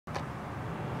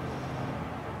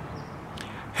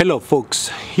Hello folks,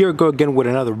 here we go again with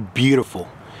another beautiful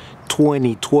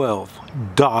 2012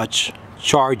 Dodge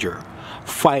Charger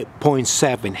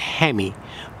 5.7 HEMI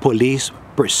police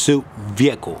pursuit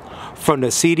vehicle from the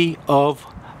City of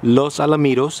Los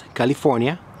Almitos,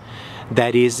 California.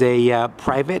 That is a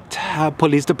private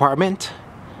police department.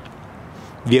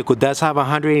 Vehicle does have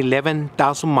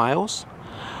 111,000 miles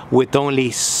with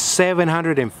only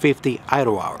 750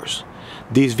 idle hours.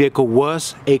 This vehicle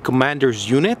was a commander's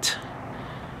unit.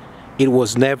 It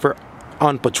was never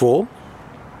on patrol,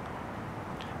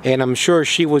 and I'm sure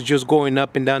she was just going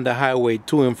up and down the highway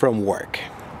to and from work.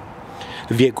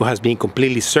 The vehicle has been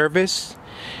completely serviced,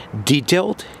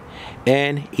 detailed,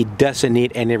 and it doesn't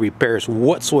need any repairs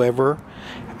whatsoever,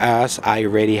 as I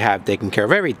already have taken care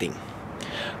of everything.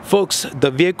 Folks, the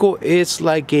vehicle is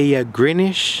like a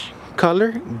greenish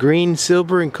color, green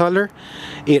silver in color.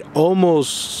 It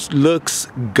almost looks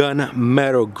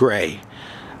gunmetal gray.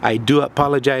 I do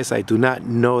apologize, I do not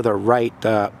know the right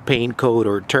paint code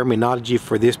or terminology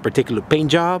for this particular paint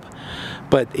job,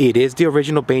 but it is the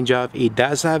original paint job. It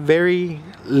does have very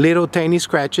little tiny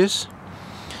scratches.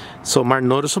 Some are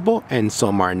noticeable and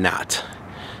some are not.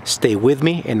 Stay with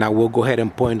me and I will go ahead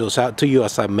and point those out to you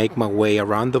as I make my way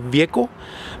around the vehicle.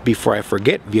 Before I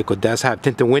forget, vehicle does have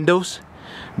tinted windows,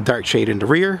 dark shade in the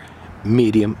rear,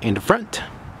 medium in the front.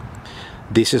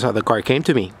 This is how the car came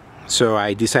to me. So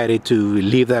I decided to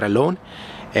leave that alone,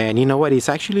 and you know what, it's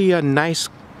actually a nice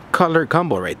color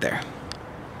combo right there.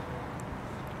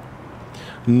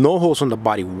 No holes on the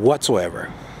body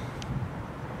whatsoever.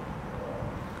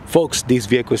 Folks, this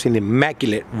vehicle is in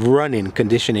immaculate running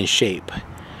condition and shape.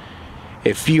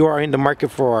 If you are in the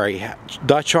market for a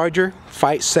Dodge Charger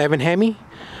 5.7 HEMI,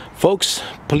 folks,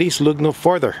 please look no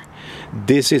further.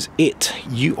 This is it.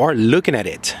 You are looking at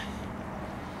it.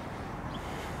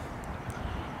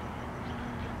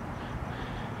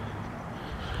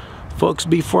 Folks,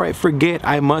 before I forget,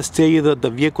 I must tell you that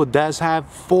the vehicle does have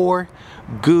 4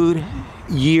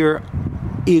 Goodyear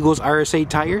Eagles RSA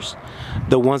tires.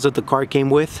 The ones that the car came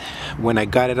with when I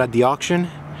got it at the auction.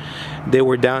 They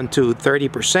were down to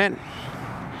 30%.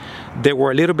 They were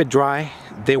a little bit dry.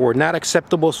 They were not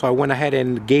acceptable, so I went ahead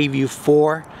and gave you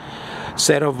 4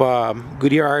 set of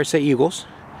Goodyear RSA Eagles.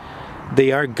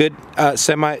 They are good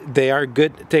they are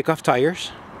good takeoff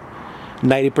tires.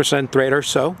 90% thread or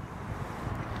so.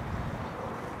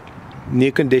 New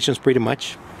conditions pretty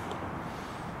much.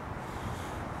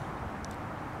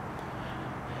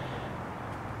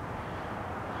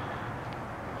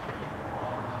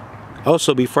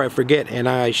 Also, before I forget, and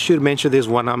I should mention this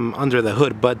when I'm under the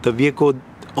hood, but the vehicle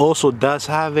also does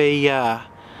have a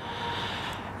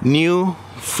new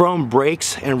front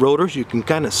brakes and rotors. You can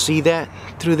kind of see that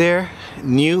through there.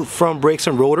 New front brakes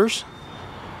and rotors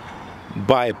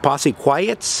by Posse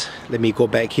Quiets. Let me go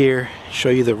back here, show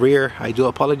you the rear. I do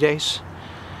apologize.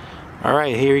 All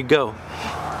right, here we go.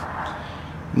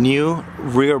 New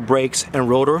rear brakes and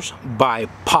rotors by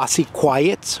Posse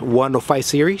Quiets 105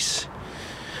 series.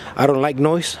 I don't like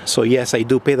noise, so yes, I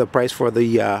do pay the price for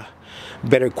the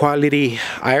better quality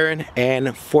iron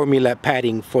and formula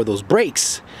padding for those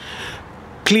brakes.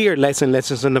 Clear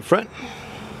license in the front.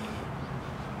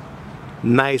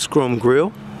 Nice chrome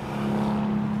grille.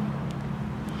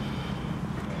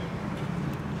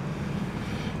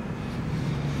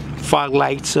 Fog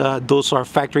lights, those are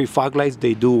factory fog lights.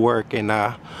 They do work, and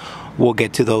we'll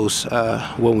get to those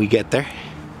when we get there.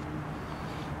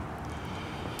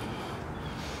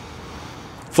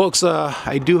 Folks,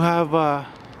 I do have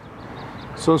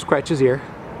some scratches here.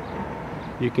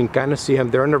 You can kind of see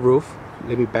them there on the roof.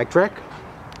 Let me backtrack.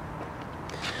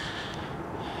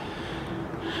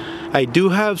 I do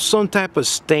have some type of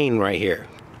stain right here.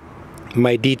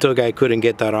 My detail guy couldn't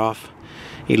get that off.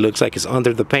 It looks like it's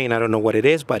under the paint. I don't know what it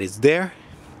is, but it's there.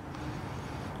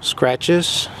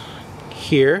 Scratches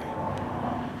here,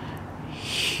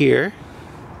 here,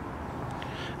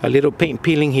 a little paint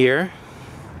peeling here,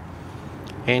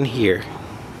 and here.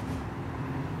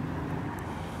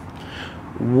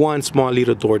 One small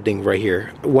little door ding right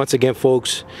here. Once again,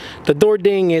 folks, the door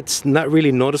ding, it's not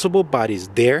really noticeable, but it's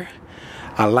there.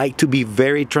 I like to be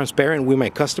very transparent with my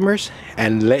customers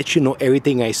and let you know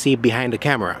everything I see behind the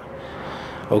camera.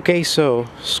 Okay, so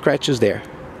scratches there.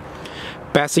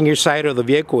 Passenger side of the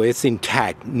vehicle is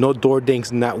intact. No door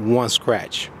dings, not one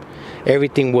scratch.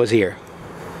 Everything was here.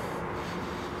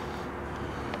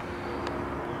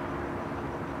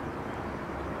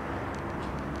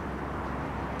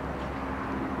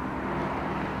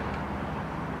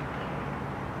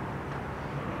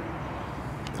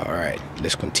 All right,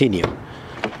 let's continue.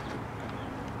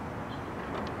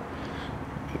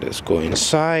 Let's go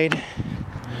inside.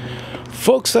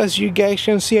 Folks, as you guys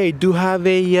can see, I do have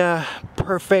a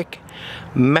perfect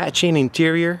matching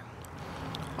interior.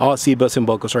 All seat belts and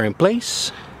buckles are in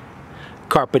place.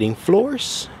 Carpeting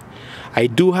floors. I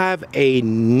do have a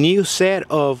new set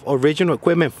of original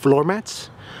equipment floor mats.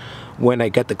 When I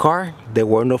got the car, there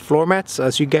were no floor mats.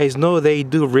 As you guys know, they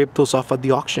do rip those off at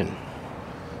the auction.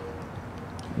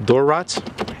 Door rods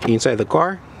inside the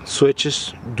car.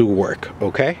 Switches do work,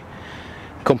 okay?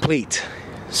 Complete.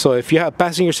 So if you have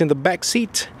passengers in the back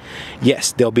seat,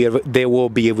 yes, they will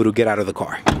be able to get out of the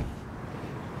car.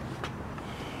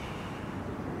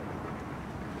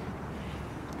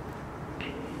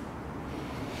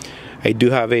 I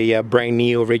do have a brand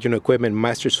new original equipment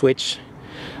master switch.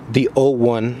 The old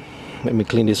one, let me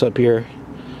clean this up here,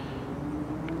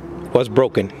 was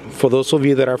broken. For those of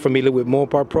you that are familiar with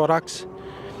Mopar products,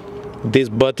 this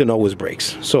button always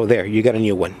breaks. So there, you got a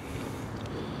new one.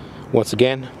 Once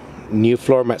again, new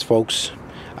floor mats, folks.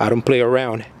 I don't play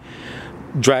around.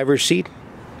 Driver's seat,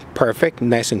 perfect,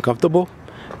 nice and comfortable.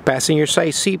 Passenger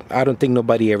side seat, I don't think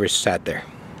nobody ever sat there.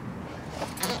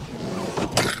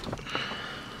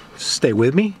 Stay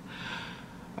with me.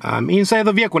 I'm inside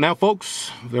the vehicle now,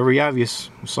 folks. Very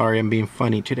obvious. Sorry, I'm being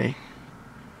funny today.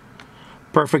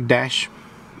 Perfect dash.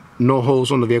 No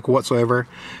holes on the vehicle whatsoever.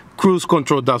 Cruise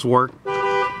control does work.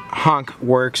 Honk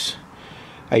works.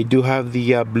 I do have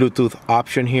the Bluetooth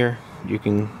option here. You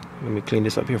can, let me clean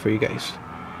this up here for you guys.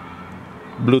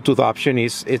 Bluetooth option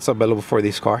it's available for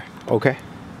this car. Okay.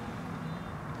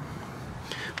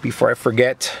 Before I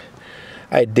forget,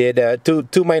 I did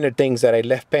two minor things that I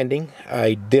left pending.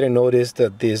 I didn't notice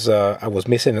that this I was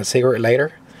missing a cigarette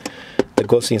lighter that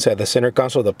goes inside the center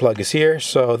console. The plug is here,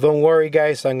 so don't worry,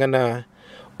 guys. I'm gonna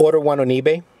order one on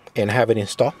eBay and have it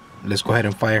installed. Let's go ahead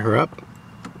and fire her up.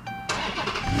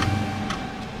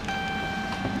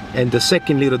 And the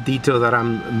second little detail that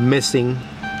I'm missing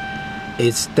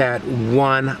is that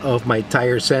one of my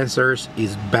tire sensors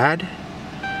is bad.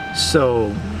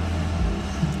 So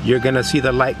you're gonna see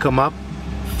the light come up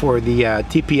for the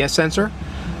TPS sensor.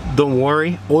 Don't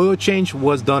worry, oil change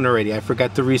was done already. I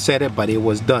forgot to reset it, but it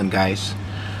was done, guys.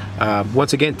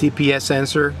 Once again, TPS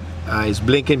sensor is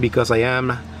blinking because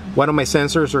one of my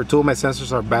sensors or two of my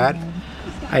sensors are bad.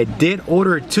 I did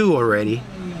order two already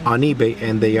on eBay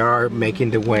and they are making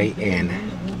the way in.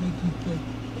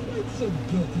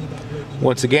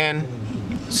 Once again,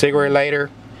 cigarette lighter,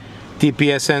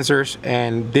 TPS sensors,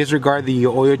 and disregard the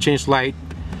oil change light.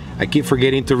 I keep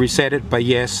forgetting to reset it, but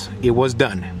yes, it was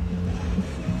done.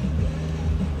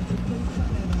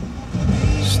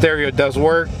 Stereo does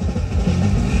work.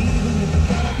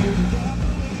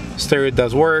 Stereo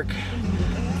does work.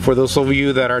 For those of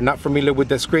you that are not familiar with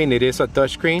the screen, it is a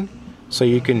touch screen, so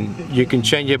you can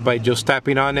change it by just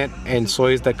tapping on it, and so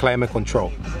is the climate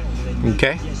control.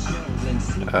 Okay,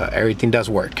 everything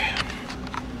does work.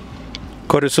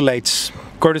 Courtesy lights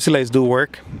do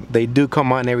work. They do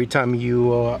come on every time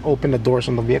you open the doors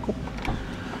on the vehicle.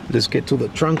 Let's get to the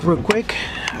trunk real quick.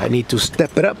 I need to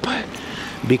step it up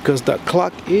because the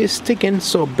clock is ticking,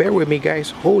 so bear with me,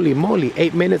 guys. Holy moly,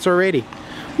 8 minutes already.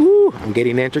 Woo, I'm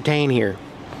getting entertained here.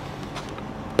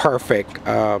 Perfect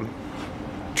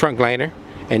trunk liner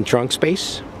and trunk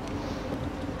space.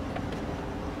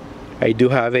 I do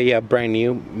have a brand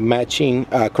new matching,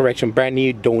 brand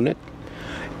new donut.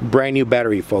 Brand new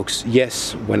battery, folks.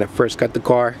 Yes, when I first got the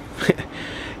car,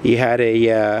 it had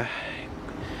a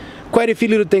quite a few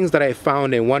little things that I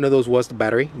found, and one of those was the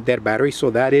battery, dead battery. So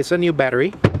that is a new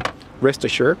battery. Rest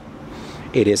assured,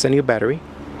 it is a new battery.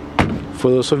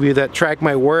 For those of you that track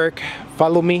my work,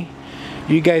 follow me,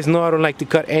 you guys know I don't like to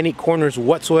cut any corners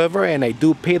whatsoever, and I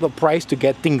do pay the price to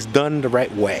get things done the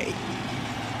right way.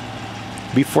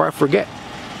 Before I forget,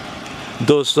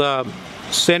 those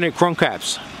center chrome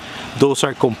caps, those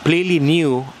are completely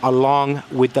new, along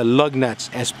with the lug nuts,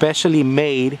 especially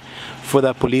made for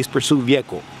the police pursuit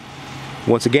vehicle.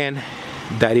 Once again,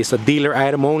 that is a dealer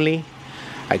item only.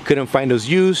 I couldn't find those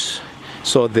used,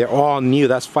 so they're all new.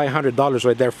 That's $500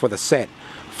 right there for the set,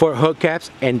 4 hook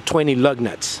caps and 20 lug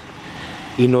nuts,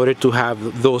 in order to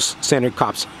have those center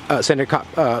cups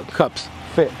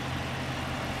fit.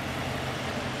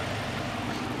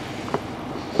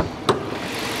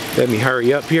 Let me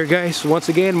hurry up here, guys. Once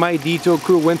again, my detail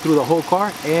crew went through the whole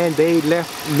car and they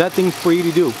left nothing for you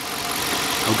to do.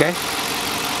 Okay?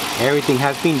 Everything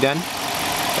has been done.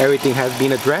 Everything has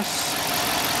been addressed.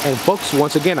 And folks,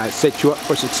 once again, I set you up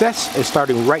for success. It's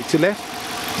starting right to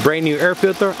left. Brand new air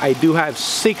filter. I do have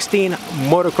 16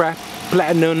 Motorcraft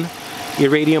Platinum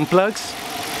Iridium plugs.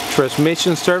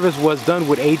 Transmission service was done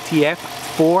with ATF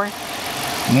 4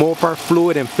 Mopar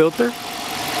fluid and filter.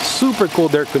 Super cool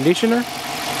air conditioner.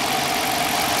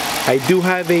 I do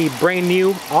have a brand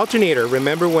new alternator.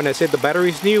 Remember when I said the battery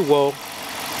is new? Well,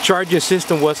 charging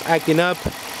system was acting up.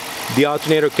 The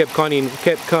alternator kept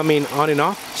coming on and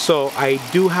off. So I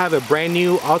do have a brand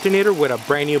new alternator with a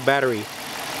brand new battery.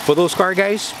 For those car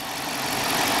guys,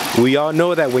 we all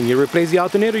know that when you replace the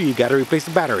alternator, you got to replace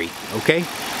the battery, okay?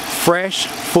 Fresh,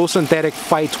 full synthetic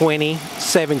 520,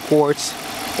 7 quarts,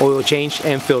 oil change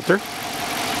and filter.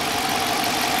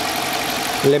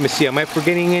 Let me see, am I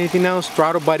forgetting anything else?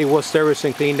 Throttle body was serviced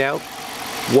and cleaned out.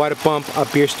 Water pump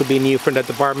appears to be new from that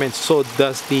department, so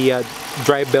does the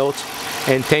drive belt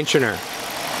and tensioner.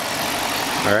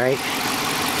 Alright,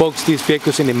 folks, this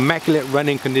vehicle's in immaculate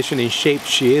running condition and shape.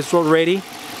 She is all ready.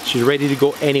 She's ready to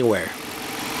go anywhere.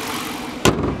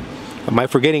 Am I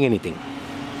forgetting anything?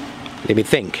 Let me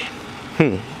think.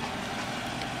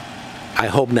 I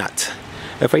hope not.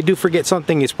 If I do forget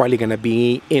something, it's probably gonna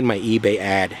be in my eBay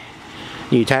ad.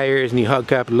 New tires, new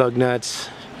hubcap, lug nuts,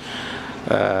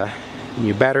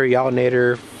 new battery,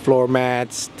 alternator, floor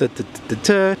mats.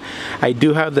 I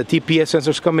do have the TPS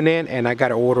sensors coming in, and I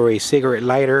gotta order a cigarette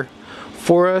lighter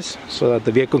for us so that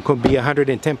the vehicle can be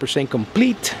 110%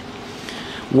 complete.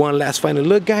 One last final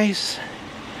look, guys,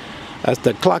 as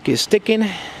the clock is ticking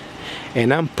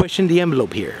and I'm pushing the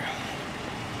envelope here.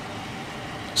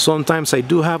 Sometimes I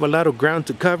do have a lot of ground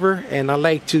to cover, and I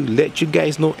like to let you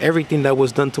guys know everything that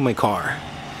was done to my car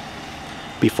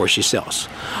before she sells.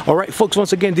 Alright folks,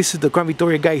 once again, this is the Crown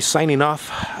Victoria guy signing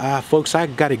off. Folks, I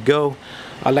gotta go.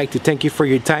 I'd like to thank you for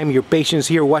your time, your patience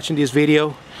here watching this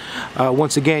video.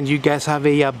 Once again, you guys have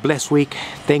a blessed week.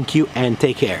 Thank you and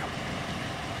take care.